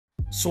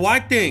So I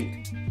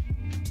think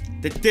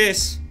that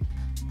this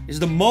is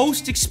the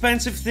most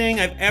expensive thing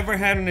I've ever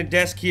had on a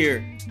desk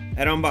here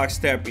at Unbox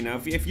Therapy. Now,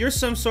 if you're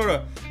some sort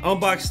of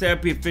Unbox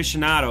Therapy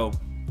aficionado,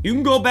 you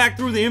can go back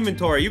through the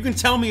inventory. You can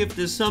tell me if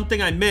there's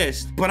something I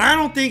missed, but I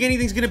don't think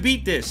anything's gonna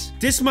beat this.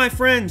 This, my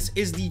friends,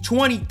 is the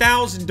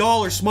 $20,000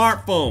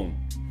 smartphone.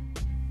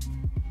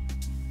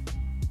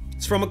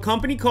 It's from a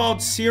company called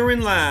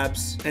Siren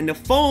Labs, and the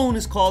phone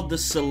is called the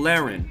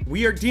Celerin.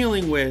 We are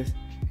dealing with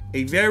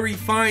a very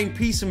fine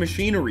piece of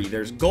machinery.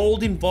 There's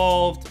gold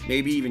involved,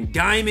 maybe even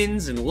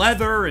diamonds and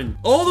leather, and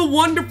all the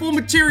wonderful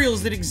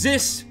materials that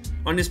exist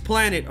on this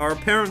planet are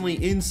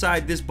apparently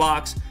inside this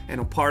box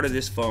and a part of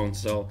this phone.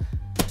 So,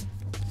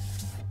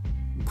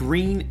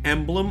 green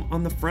emblem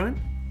on the front.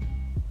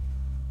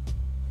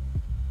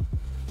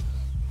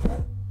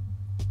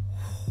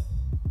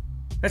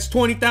 That's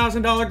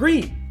 $20,000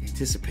 green.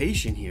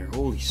 Anticipation here,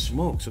 holy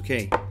smokes,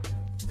 okay.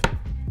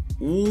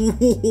 Ooh,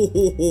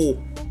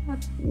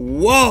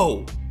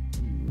 whoa!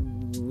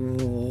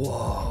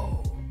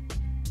 Whoa.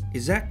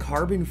 Is that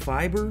carbon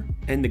fiber?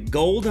 And the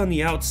gold on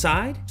the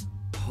outside?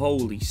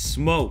 Holy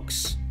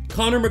smokes.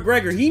 Conor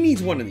McGregor, he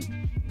needs one of these.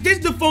 This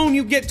is the phone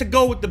you get to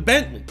go with the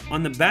Bentley.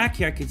 On the back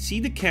here, I can see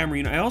the camera,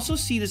 and I also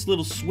see this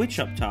little switch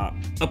up top.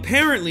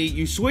 Apparently,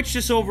 you switch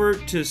this over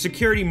to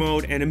security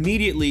mode, and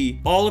immediately,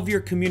 all of your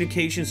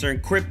communications are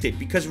encrypted.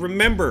 Because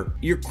remember,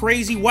 you're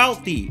crazy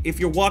wealthy if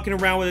you're walking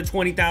around with a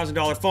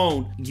 $20,000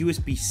 phone.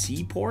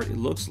 USB-C port, it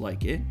looks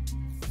like it.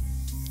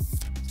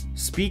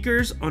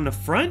 Speakers on the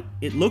front,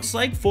 it looks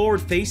like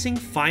forward-facing,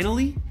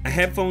 finally. A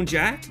headphone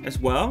jack as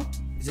well.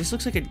 This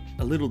looks like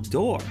a little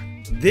door.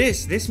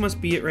 This must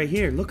be it right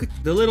here. Look at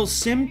the little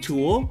SIM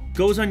tool.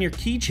 Goes on your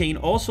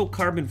keychain, also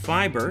carbon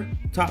fiber.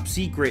 Top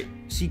secret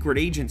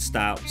agent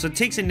style. So it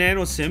takes a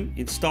nano SIM,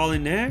 install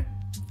in there,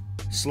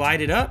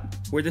 slide it up.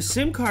 Where the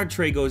SIM card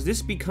tray goes,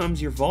 this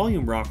becomes your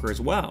volume rocker as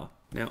well.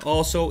 Now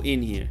also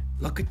in here,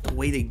 look at the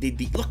way they did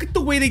the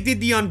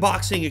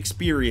unboxing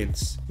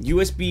experience.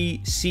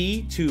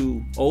 USB-C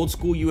to old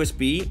school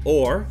USB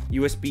or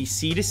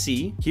USB-C to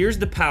C. Here's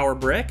the power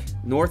brick,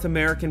 North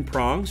American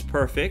prongs,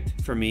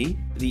 perfect for me.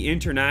 The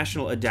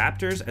international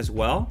adapters as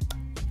well.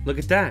 Look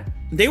at that.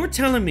 They were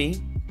telling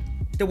me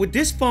that with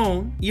this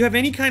phone, you have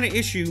any kind of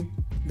issue,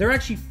 they're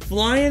actually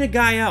flying a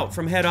guy out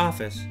from head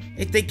office.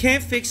 If they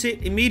can't fix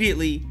it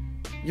immediately,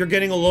 you're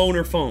getting a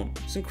loaner phone.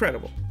 It's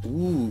incredible.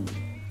 Ooh.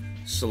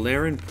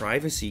 Celerin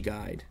Privacy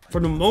Guide.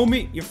 From the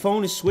moment your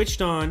phone is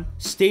switched on,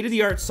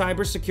 state-of-the-art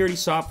cybersecurity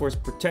software is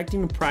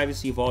protecting the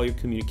privacy of all your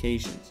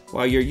communications.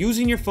 While you're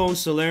using your phone,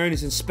 Celerin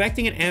is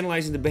inspecting and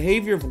analyzing the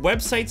behavior of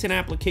websites and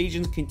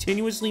applications,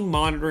 continuously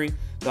monitoring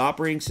the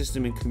operating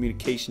system and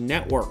communication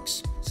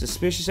networks.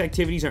 Suspicious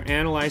activities are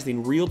analyzed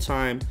in real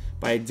time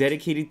by a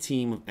dedicated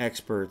team of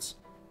experts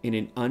in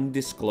an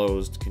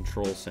undisclosed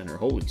control center.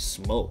 Holy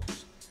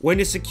smokes. When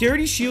the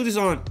security shield is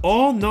on,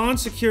 all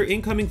non-secure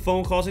incoming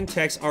phone calls and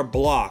texts are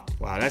blocked.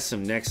 Wow, that's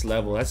some next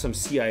level. That's some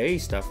CIA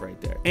stuff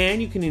right there.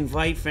 And you can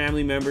invite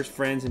family members,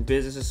 friends, and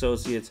business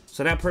associates.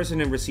 So that person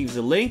then receives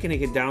a link and they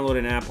can download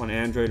an app on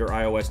Android or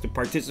iOS to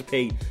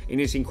participate in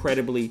this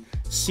incredibly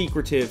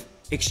secretive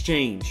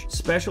exchange.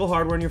 Special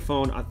hardware on your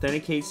phone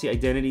authenticates the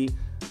identity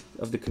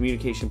of the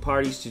communication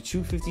parties to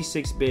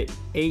 256-bit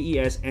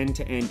AES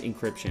end-to-end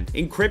encryption.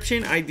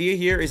 Encryption idea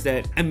here is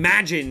that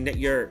imagine that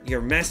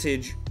your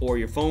message or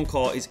your phone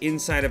call is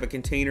inside of a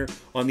container.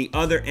 On the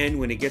other end,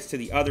 when it gets to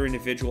the other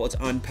individual, it's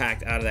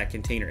unpacked out of that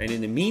container. And in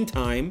the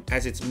meantime,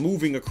 as it's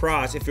moving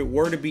across, if it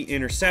were to be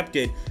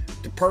intercepted,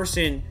 the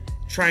person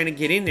trying to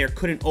get in there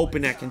couldn't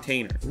open that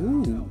container.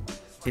 Ooh.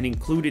 An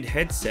included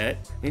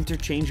headset,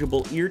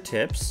 interchangeable ear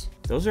tips.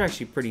 Those are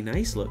actually pretty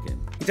nice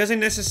looking. It doesn't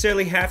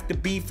necessarily have to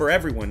be for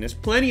everyone. There's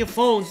plenty of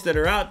phones that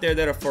are out there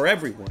that are for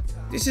everyone.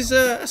 This is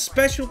a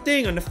special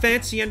thing on the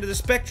fancy end of the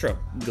spectrum.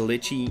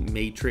 Glitchy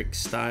Matrix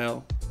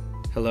style.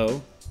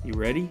 Hello, you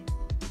ready?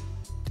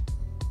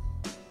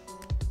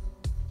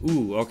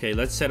 Ooh, okay,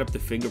 let's set up the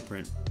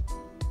fingerprint.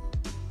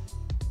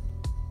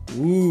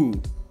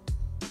 Ooh.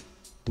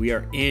 We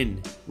are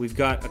in. We've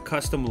got a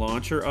custom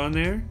launcher on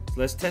there.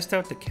 Let's test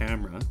out the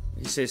camera.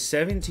 It says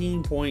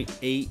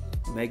 17.8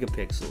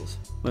 megapixels.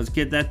 Let's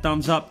get that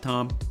thumbs up,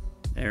 Tom.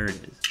 There it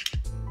is.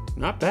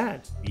 Not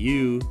bad.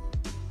 You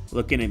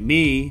looking at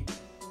me,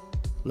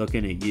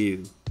 looking at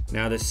you.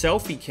 Now the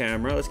selfie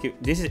camera,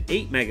 this is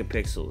 8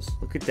 megapixels.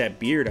 Look at that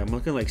beard. I'm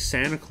looking like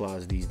Santa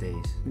Claus these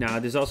days. Now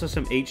there's also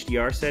some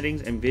HDR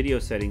settings and video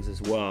settings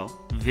as well.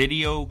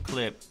 Video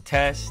clip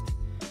test.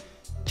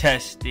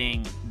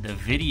 Testing the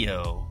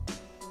video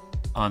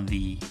on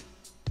the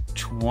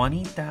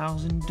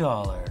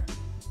 $20,000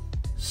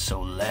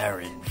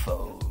 Celerin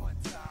phone.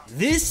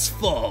 This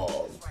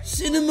fall,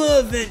 cinema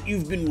event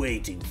you've been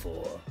waiting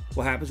for.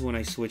 What happens when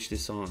I switch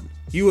this on?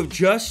 You have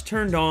just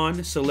turned on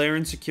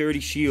Celerin Security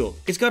Shield.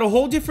 It's got a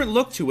whole different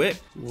look to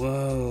it.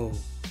 Whoa.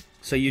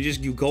 So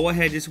you go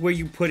ahead, this is where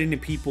you put in the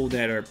people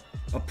that are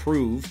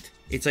approved.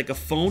 It's like a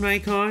phone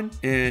icon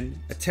and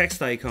a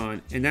text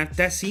icon, and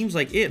that seems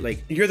like it.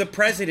 Like you're the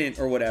president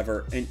or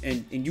whatever,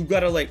 and you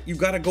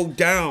gotta go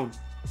down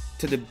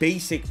to the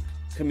basic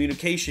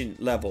communication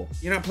level.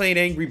 You're not playing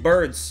Angry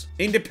Birds.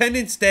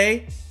 Independence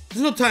Day.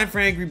 There's no time for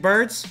Angry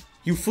Birds.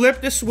 You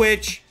flip the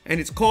switch and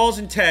it's calls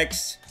and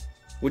texts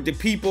with the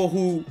people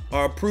who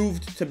are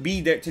approved to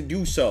be there to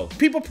do so.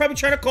 People probably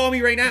trying to call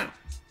me right now.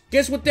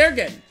 Guess what they're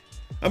getting?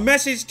 A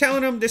message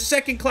telling them they're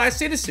second-class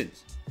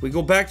citizens. We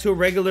go back to a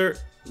regular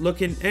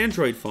looking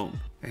Android phone.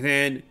 And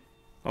then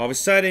all of a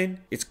sudden,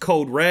 it's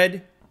code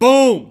red.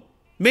 Boom!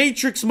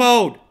 Matrix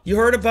mode. You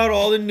heard about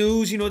all the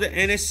news, you know, the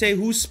NSA,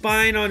 who's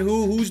spying on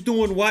who's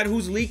doing what,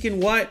 who's leaking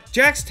what.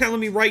 Jack's telling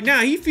me right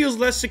now he feels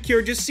less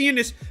secure just seeing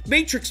this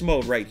Matrix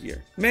mode right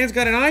here. Man's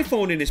got an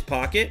iPhone in his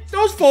pocket.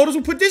 Those photos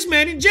will put this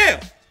man in jail.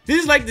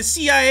 This is like the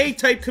CIA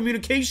type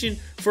communication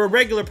for a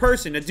regular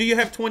person. Now, do you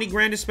have 20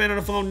 grand to spend on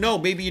a phone? No,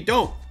 maybe you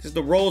don't. This is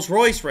the Rolls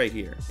Royce right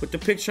here. Put the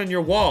picture on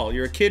your wall.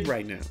 You're a kid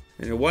right now.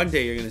 And then one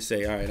day you're gonna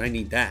say, all right, I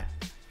need that.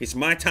 It's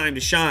my time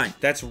to shine.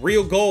 That's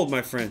real gold,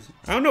 my friends.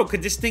 I don't know,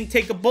 could this thing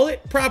take a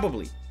bullet?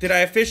 Probably. Did I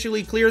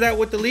officially clear that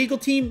with the legal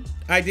team?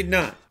 I did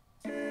not.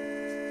 Ooh.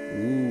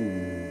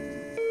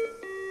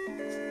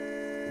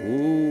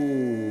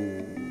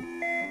 Ooh.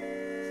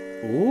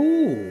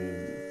 Ooh.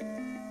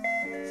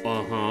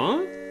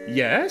 Uh-huh.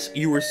 Yes,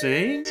 you were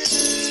saying?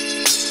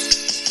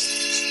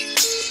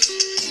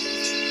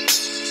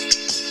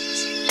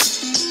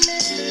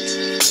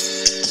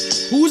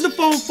 Who's the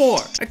phone for?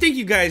 I think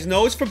you guys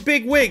know. It's for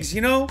big wigs, you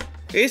know?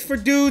 It's for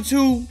dudes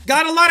who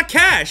got a lot of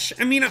cash.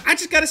 I mean, I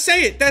just gotta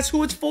say it. That's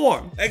who it's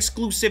for.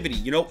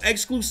 Exclusivity, you know?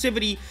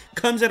 Exclusivity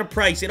comes at a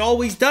price. It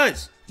always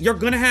does. You're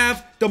gonna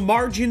have the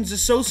margins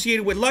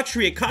associated with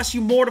luxury. It costs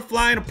you more to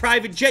fly in a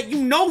private jet.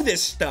 You know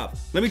this stuff.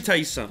 Let me tell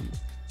you something.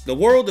 The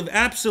world of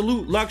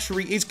absolute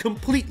luxury is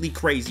completely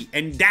crazy,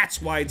 and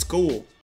that's why it's cool.